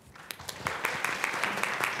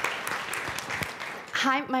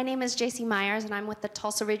 Hi, my name is JC Myers, and I'm with the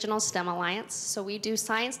Tulsa Regional STEM Alliance. So we do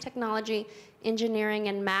science, technology, engineering,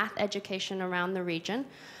 and math education around the region.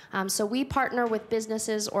 So we partner with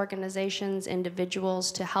businesses, organizations,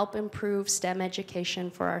 individuals to help improve STEM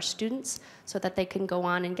education for our students so that they can go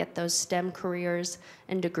on and get those STEM careers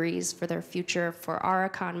and degrees for their future, for our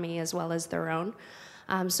economy as well as their own.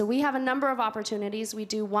 So we have a number of opportunities. We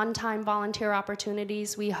do one-time volunteer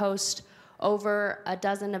opportunities. We host over a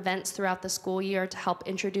dozen events throughout the school year to help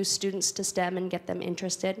introduce students to STEM and get them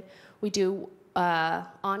interested. We do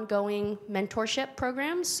ongoing mentorship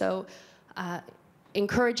programs, so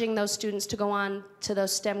encouraging those students to go on to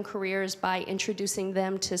those STEM careers by introducing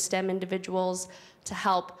them to STEM individuals to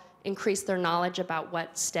help increase their knowledge about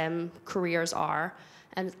what STEM careers are.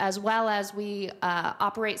 And as well as we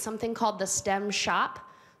operate something called the STEM Shop.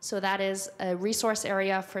 So that is a resource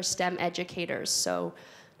area for STEM educators. So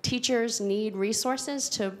teachers need resources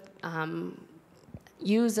to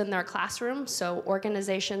use in their classroom. So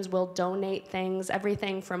organizations will donate things,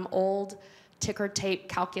 everything from old ticker tape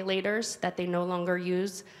calculators that they no longer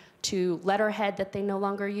use to letterhead that they no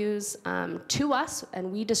longer use to us,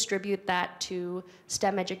 and we distribute that to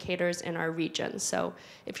STEM educators in our region. So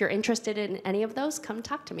if you're interested in any of those, come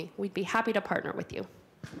talk to me. We'd be happy to partner with you.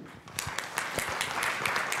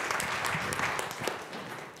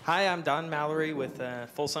 Hi, I'm Don Mallory with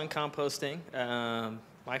Full Sun Composting.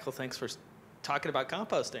 Michael, thanks for talking about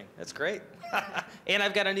composting. That's great. And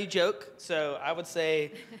I've got a new joke. So I would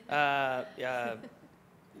say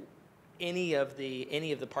any of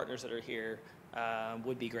the partners that are here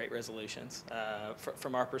would be great resolutions.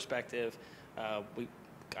 From our perspective, I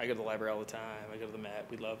go to the library all the time. I go to the Met.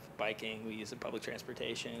 We love biking. We use the public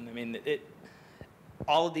transportation. I mean,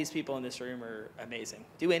 all of these people in this room are amazing.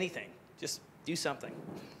 Do anything. Just do something.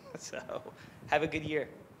 So have a good year.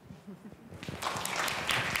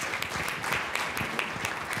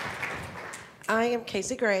 I am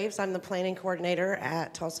Casey Graves. I'm the planning coordinator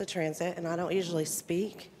at Tulsa Transit, and I don't usually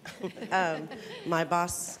speak. My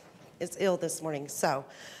boss is ill this morning. So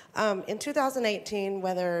in 2018,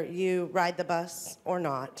 whether you ride the bus or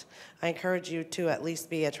not, I encourage you to at least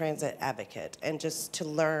be a transit advocate and just to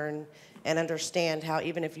learn and understand how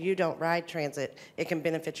even if you don't ride transit, it can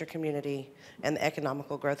benefit your community and the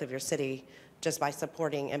economical growth of your city just by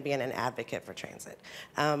supporting and being an advocate for transit.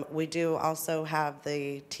 We do also have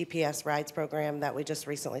the TPS Rides program that we just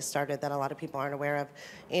recently started that a lot of people aren't aware of.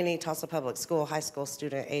 Any Tulsa Public School high school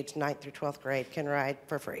student aged 9th through 12th grade can ride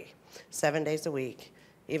for free, 7 days a week,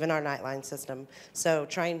 even our Nightline system. So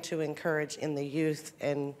trying to encourage in the youth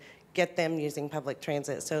and get them using public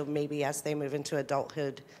transit so maybe as they move into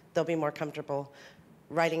adulthood, they'll be more comfortable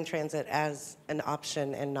riding transit as an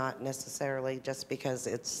option and not necessarily just because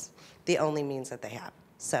it's the only means that they have.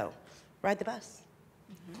 So, ride the bus.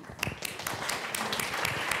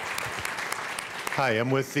 Hi, I'm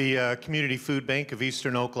with the Community Food Bank of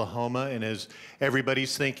Eastern Oklahoma, and as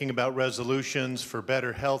everybody's thinking about resolutions for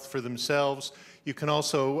better health for themselves, you can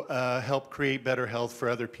also help create better health for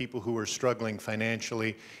other people who are struggling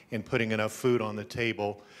financially in putting enough food on the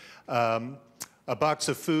table. A box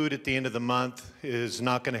of food at the end of the month is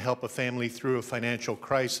not going to help a family through a financial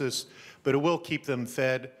crisis, but it will keep them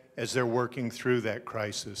fed as they're working through that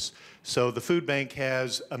crisis. So the food bank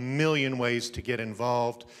has a million ways to get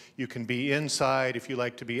involved. You can be inside. If you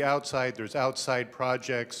like to be outside, there's outside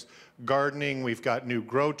projects. Gardening, we've got new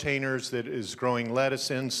grow-tainers that is growing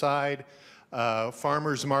lettuce inside.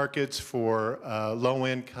 Farmers markets for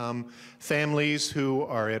low-income families who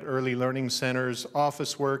are at early learning centers,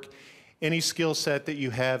 office work. Any skill set that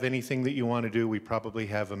you have, anything that you want to do, we probably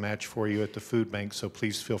have a match for you at the food bank, so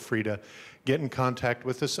please feel free to get in contact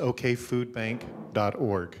with us,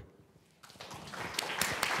 okfoodbank.org.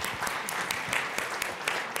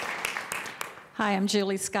 Hi, I'm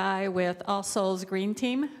Julie Skye with All Souls Green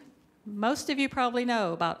Team. Most of you probably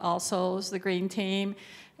know about All Souls, the Green Team,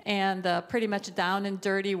 and the pretty much down and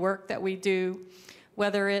dirty work that we do,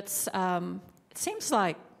 whether it's, it seems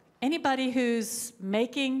like anybody who's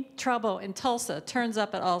making trouble in Tulsa turns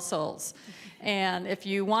up at All Souls. And if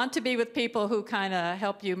you want to be with people who kind of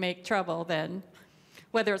help you make trouble, then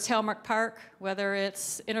whether it's Hellmark Park, whether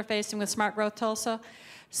it's interfacing with Smart Growth Tulsa.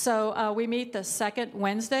 So we meet the second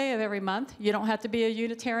Wednesday of every month. You don't have to be a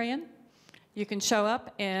Unitarian. You can show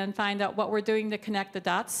up and find out what we're doing to connect the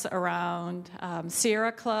dots around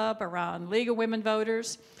Sierra Club, around League of Women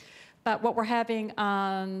Voters. But what we're having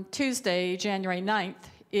on Tuesday, January 9th,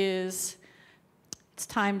 is it's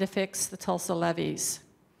time to fix the Tulsa levees.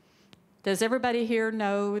 Does everybody here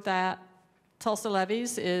know that Tulsa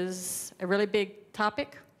levees is a really big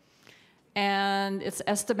topic? And it's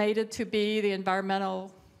estimated to be the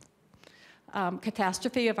environmental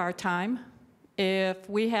catastrophe of our time. If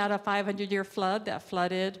we had a 500-year flood that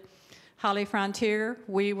flooded Holly Frontier,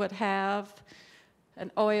 we would have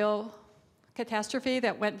an oil catastrophe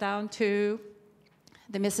that went down to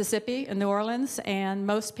the Mississippi in New Orleans, and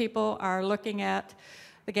most people are looking at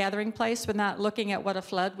the gathering place, but not looking at what a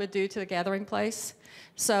flood would do to the gathering place.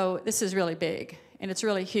 So this is really big, and it's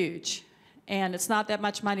really huge. And it's not that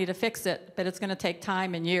much money to fix it, but it's going to take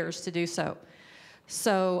time and years to do so.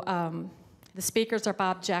 So the speakers are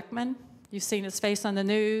Bob Jackman. You've seen his face on the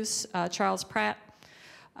news, Charles Pratt,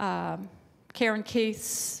 Karen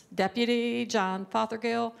Keith's deputy, John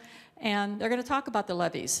Fothergill, and they're going to talk about the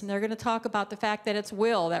levees, and they're going to talk about the fact that it's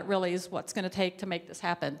will that really is what's going to take to make this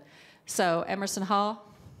happen. So Emerson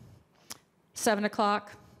Hall, 7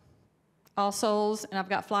 o'clock, All Souls, and I've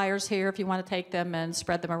got flyers here if you want to take them and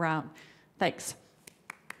spread them around. Thanks.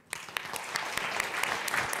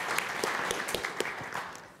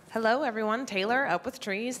 Hello, everyone. Taylor, Up With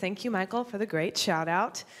Trees. Thank you, Michael, for the great shout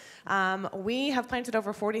out. We have planted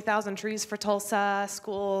over 40,000 trees for Tulsa,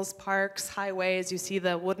 schools, parks, highways. You see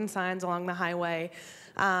the wooden signs along the highway.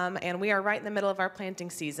 And we are right in the middle of our planting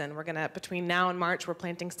season. We're gonna, between now and March, we're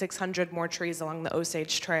planting 600 more trees along the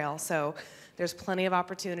Osage Trail. So there's plenty of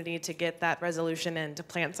opportunity to get that resolution in to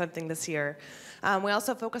plant something this year. We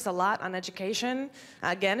also focus a lot on education.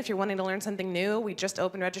 Again, if you're wanting to learn something new, we just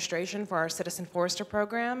opened registration for our Citizen Forester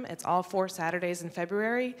program. It's all 4 Saturdays in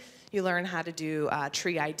February. You learn how to do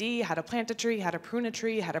tree ID, how to plant a tree, how to prune a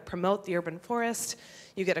tree, how to promote the urban forest.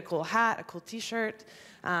 You get a cool hat, a cool t-shirt,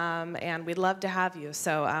 and we'd love to have you.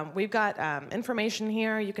 So we've got information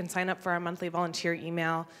here. You can sign up for our monthly volunteer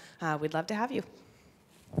email. We'd love to have you.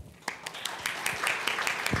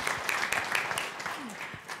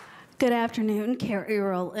 Good afternoon, Carrie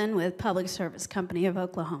Rowland with Public Service Company of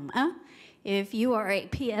Oklahoma. If you are a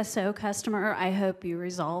PSO customer, I hope you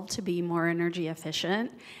resolve to be more energy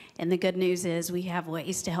efficient. And the good news is we have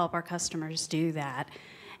ways to help our customers do that.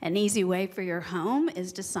 An easy way for your home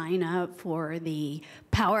is to sign up for the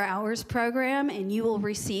Power Hours program, and you will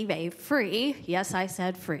receive a free, yes, I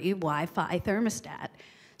said free, Wi-Fi thermostat.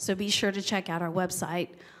 So be sure to check out our website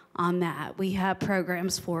on that. We have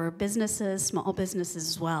programs for businesses, small businesses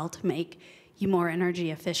as well, to make you more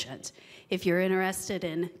energy efficient. If you're interested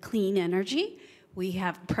in clean energy, we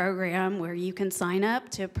have a program where you can sign up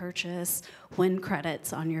to purchase wind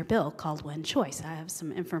credits on your bill called Wind Choice. I have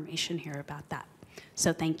some information here about that.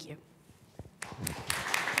 So thank you.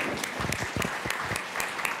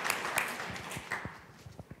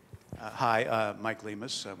 Hi, Mike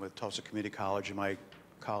Lemus. I'm with Tulsa Community College, and my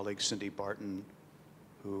colleague Cindy Barton,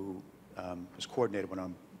 who was coordinated what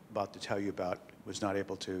I'm about to tell you about, was not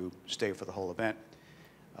able to stay for the whole event.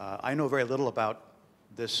 I know very little about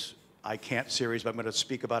this I Can't series, but I'm going to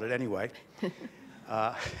speak about it anyway.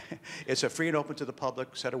 It's a free and open to the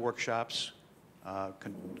public set of workshops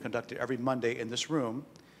conducted every Monday in this room.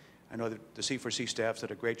 I know that the C4C staff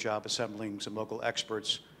did a great job assembling some local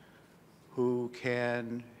experts who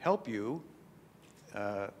can help you.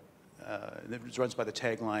 It runs by the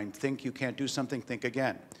tagline, think you can't do something, think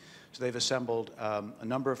again. So they've assembled a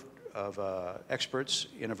number of experts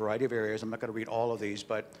in a variety of areas. I'm not going to read all of these,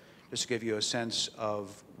 but just to give you a sense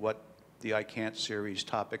of what the I Can't series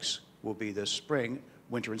topics will be this spring,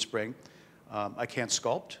 winter and spring. I can't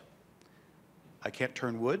sculpt. I can't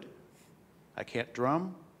turn wood. I can't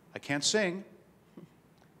drum. I can't sing.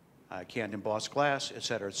 I can't emboss glass, et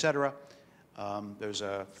cetera, et cetera. There's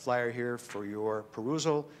a flyer here for your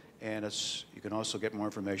perusal. And you can also get more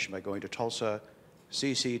information by going to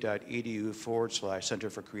tulsacc.edu/Center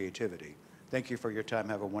for Creativity. Thank you for your time.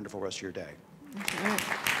 Have a wonderful rest of your day.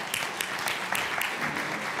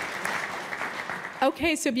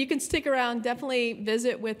 Okay, so if you can stick around, definitely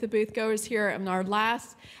visit with the booth goers here. And our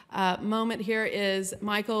last moment here is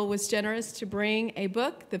Michael was generous to bring a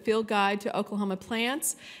book, The Field Guide to Oklahoma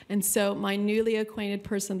Plants. And so my newly acquainted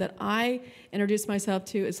person that I introduced myself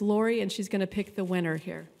to is Lori, and she's going to pick the winner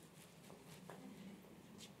here.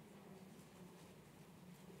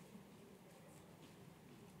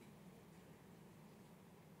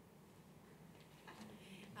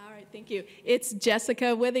 Thank you. It's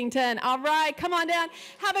Jessica Withington. All right, come on down.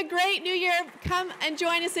 Have a great New Year. Come and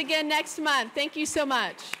join us again next month. Thank you so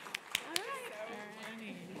much. All right.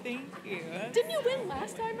 Thank you. Didn't you win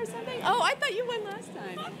last time or something? Oh, I thought you won last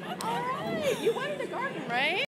time. All right. You won the garden, right?